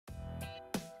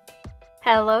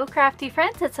Hello crafty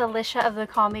friends, it's Alicia of the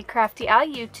Me Crafty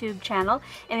YouTube channel,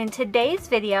 and in today's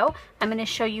video I'm going to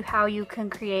show you how you can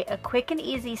create a quick and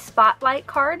easy spotlight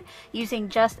card using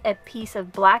just a piece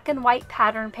of black and white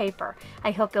pattern paper.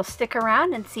 I hope you'll stick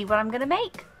around and see what I'm going to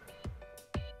make.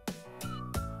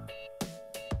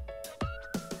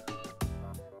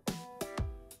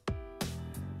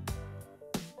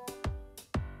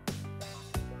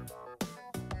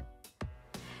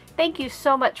 Thank you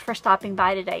so much for stopping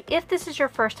by today. If this is your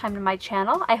first time to my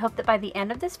channel, I hope that by the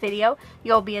end of this video,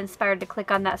 you'll be inspired to click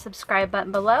on that subscribe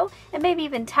button below and maybe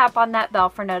even tap on that bell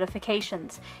for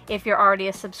notifications. If you're already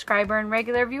a subscriber and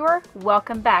regular viewer,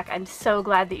 welcome back. I'm so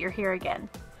glad that you're here again.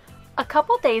 A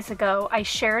couple days ago, I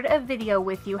shared a video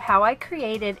with you how I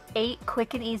created 8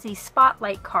 quick and easy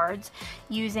spotlight cards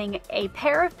using a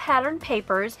pair of pattern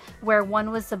papers where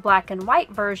one was the black and white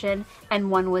version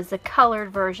and one was the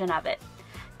colored version of it.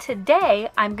 Today,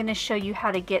 I'm going to show you how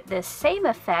to get this same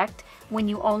effect when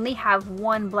you only have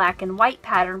one black and white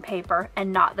pattern paper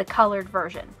and not the colored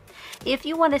version. If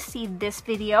you want to see this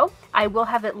video, I will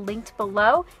have it linked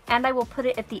below and I will put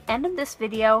it at the end of this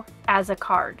video as a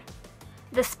card.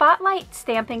 The spotlight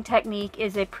stamping technique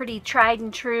is a pretty tried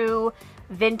and true,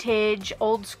 vintage,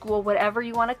 old school, whatever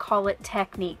you want to call it,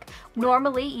 technique.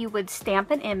 Normally, you would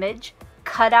stamp an image,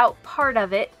 cut out part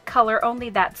of it, color only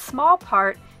that small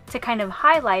part, to kind of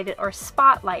highlight it or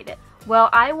spotlight it. Well,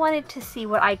 I wanted to see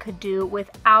what I could do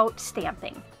without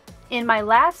stamping. In my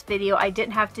last video, I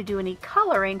didn't have to do any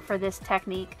coloring for this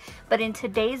technique, but in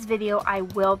today's video, I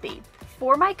will be.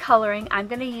 For my coloring, I'm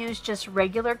going to use just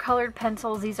regular colored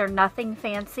pencils. These are nothing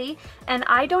fancy, and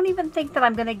I don't even think that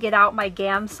I'm going to get out my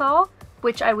Gamsol,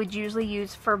 which I would usually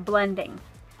use for blending.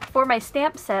 For my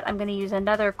stamp set, I'm going to use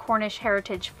another Cornish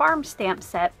Heritage Farm stamp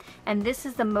set, and this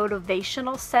is the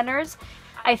Motivational Centers.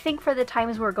 I think for the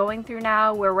times we're going through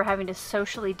now where we're having to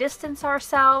socially distance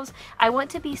ourselves, I want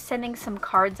to be sending some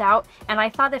cards out, and I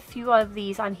thought a few of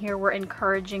these on here were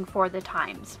encouraging for the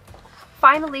times.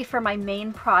 Finally, for my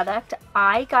main product,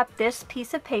 I got this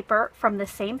piece of paper from the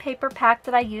same paper pack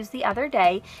that I used the other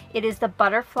day. It is the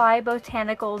Butterfly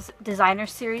Botanicals Designer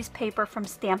Series paper from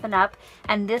Stampin' Up,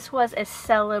 and this was a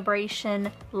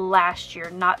celebration last year,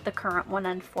 not the current one,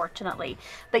 unfortunately.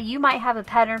 But you might have a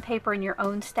pattern paper in your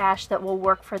own stash that will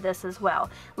work for this as well.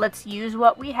 Let's use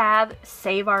what we have,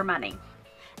 save our money.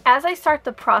 As I start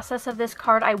the process of this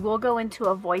card, I will go into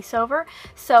a voiceover,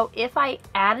 so if I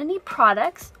add any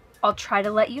products, I'll try to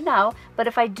let you know, but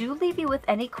if I do leave you with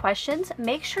any questions,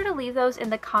 make sure to leave those in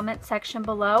the comment section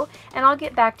below, and I'll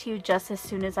get back to you just as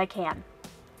soon as I can.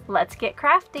 Let's get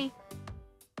crafty!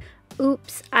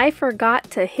 Oops, I forgot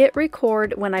to hit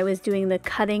record when I was doing the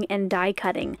cutting and die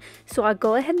cutting, so I'll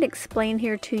go ahead and explain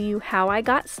here to you how I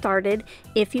got started.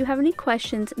 If you have any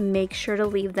questions, make sure to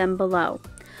leave them below.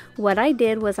 What I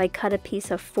did was I cut a piece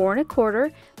of 4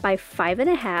 1/4 by 5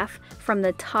 1/2 from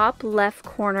the top left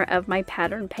corner of my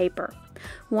pattern paper.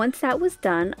 Once that was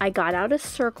done, I got out a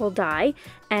circle die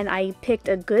and I picked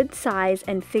a good size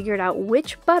and figured out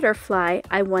which butterfly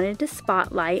I wanted to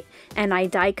spotlight, and I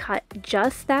die cut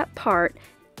just that part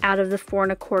out of the 4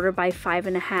 1/4 by 5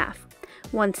 1/2.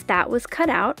 Once that was cut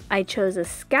out, I chose a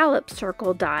scallop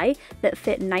circle die that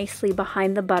fit nicely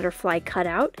behind the butterfly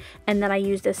cutout, and then I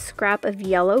used a scrap of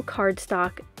yellow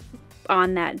cardstock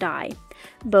on that die.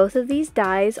 Both of these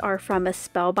dies are from a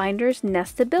Spellbinders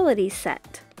Nestability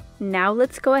set. Now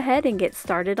let's go ahead and get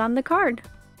started on the card.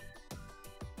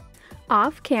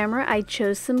 Off camera, I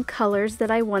chose some colors that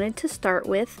I wanted to start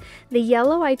with. The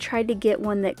yellow, I tried to get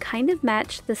one that kind of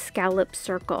matched the scallop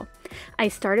circle. I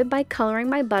started by coloring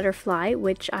my butterfly,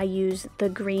 which I used the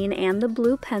green and the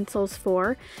blue pencils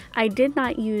for. I did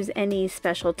not use any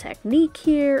special technique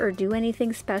here or do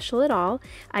anything special at all.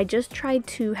 I just tried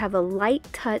to have a light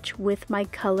touch with my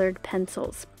colored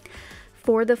pencils.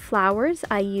 For the flowers,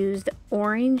 I used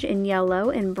orange and yellow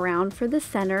and brown for the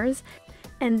centers.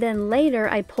 And then later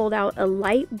I pulled out a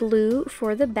light blue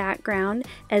for the background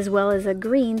as well as a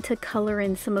green to color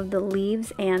in some of the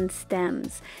leaves and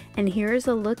stems. And here's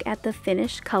a look at the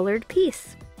finished colored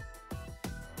piece.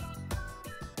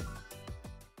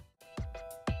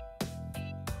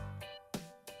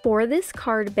 For this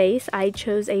card base, I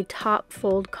chose a top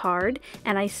fold card,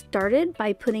 and I started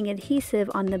by putting adhesive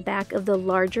on the back of the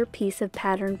larger piece of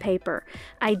pattern paper.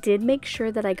 I did make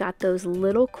sure that I got those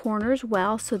little corners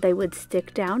well so they would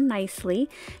stick down nicely,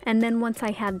 and then once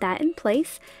I had that in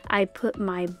place, I put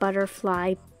my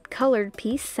butterfly colored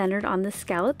piece centered on the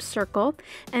scallop circle,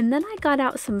 and then I got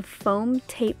out some foam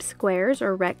tape squares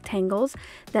or rectangles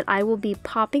that I will be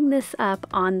popping this up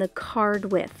on the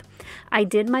card with. I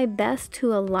did my best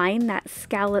to align that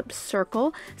scallop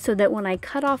circle so that when I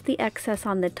cut off the excess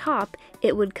on the top,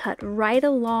 it would cut right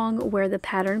along where the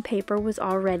pattern paper was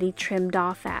already trimmed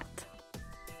off at.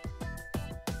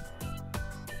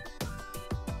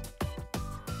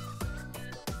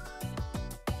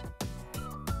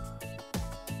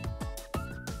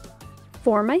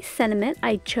 For my sentiment,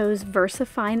 I chose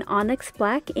VersaFine Onyx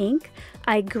Black ink.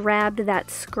 I grabbed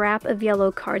that scrap of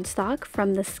yellow cardstock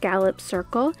from the scallop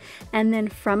circle, and then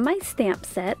from my stamp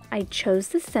set, I chose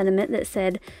the sentiment that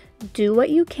said, "Do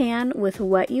what you can with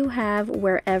what you have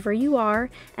wherever you are,"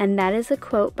 and that is a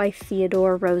quote by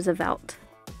Theodore Roosevelt.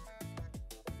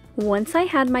 Once I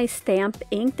had my stamp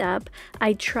inked up,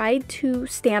 I tried to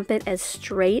stamp it as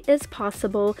straight as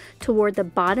possible toward the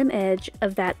bottom edge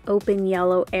of that open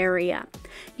yellow area.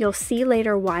 You'll see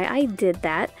later why I did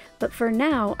that, but for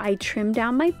now I trimmed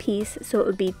down my piece so it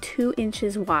would be 2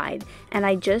 inches wide, and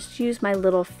I just used my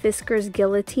little Fisker's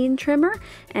guillotine trimmer,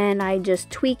 and I just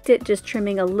tweaked it, just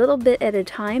trimming a little bit at a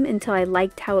time until I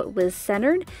liked how it was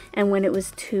centered and when it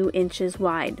was 2 inches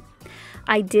wide.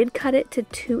 I did cut it to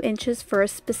 2 inches for a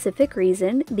specific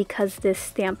reason, because this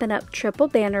Stampin' Up! Triple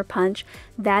Banner Punch,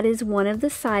 that is one of the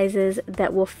sizes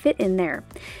that will fit in there.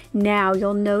 Now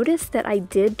you'll notice that I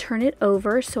did turn it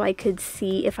over so I could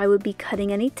see if I would be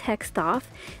cutting any text off,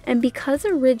 and because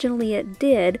originally it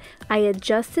did, I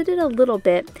adjusted it a little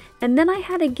bit, and then I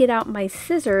had to get out my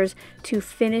scissors to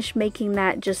finish making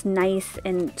that just nice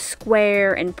and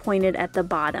square and pointed at the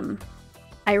bottom.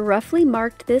 I roughly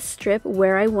marked this strip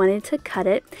where I wanted to cut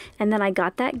it, and then I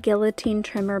got that guillotine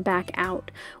trimmer back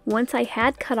out. Once I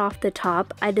had cut off the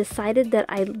top, I decided that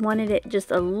I wanted it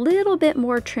just a little bit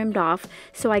more trimmed off,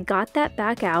 so I got that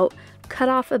back out, cut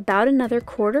off about another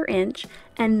 1/4 inch,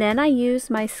 and then I used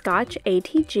my Scotch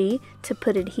ATG to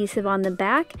put adhesive on the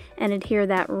back and adhere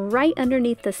that right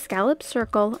underneath the scallop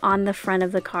circle on the front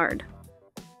of the card.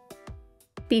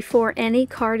 Before any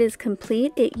card is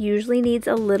complete, it usually needs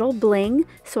a little bling,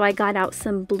 so I got out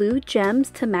some blue gems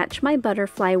to match my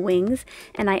butterfly wings,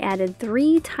 and I added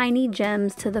 3 tiny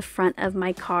gems to the front of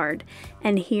my card.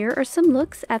 And here are some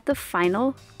looks at the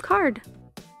final card.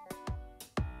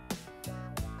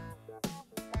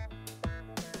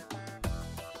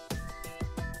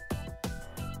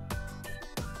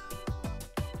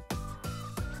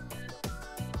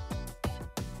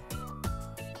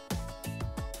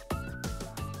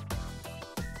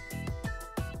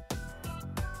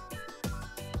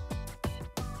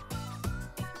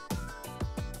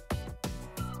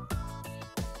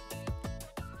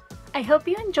 I hope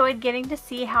you enjoyed getting to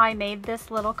see how I made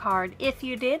this little card. If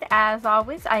you did, as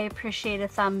always, I appreciate a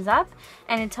thumbs up.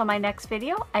 And until my next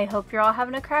video, I hope you're all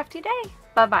having a crafty day.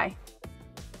 Bye-bye.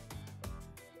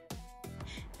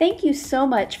 Thank you so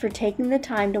much for taking the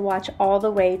time to watch all the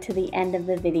way to the end of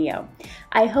the video.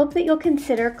 I hope that you'll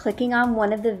consider clicking on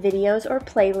one of the videos or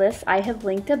playlists I have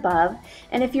linked above,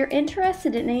 and if you're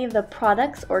interested in any of the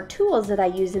products or tools that I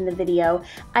use in the video,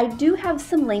 I do have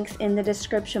some links in the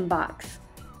description box.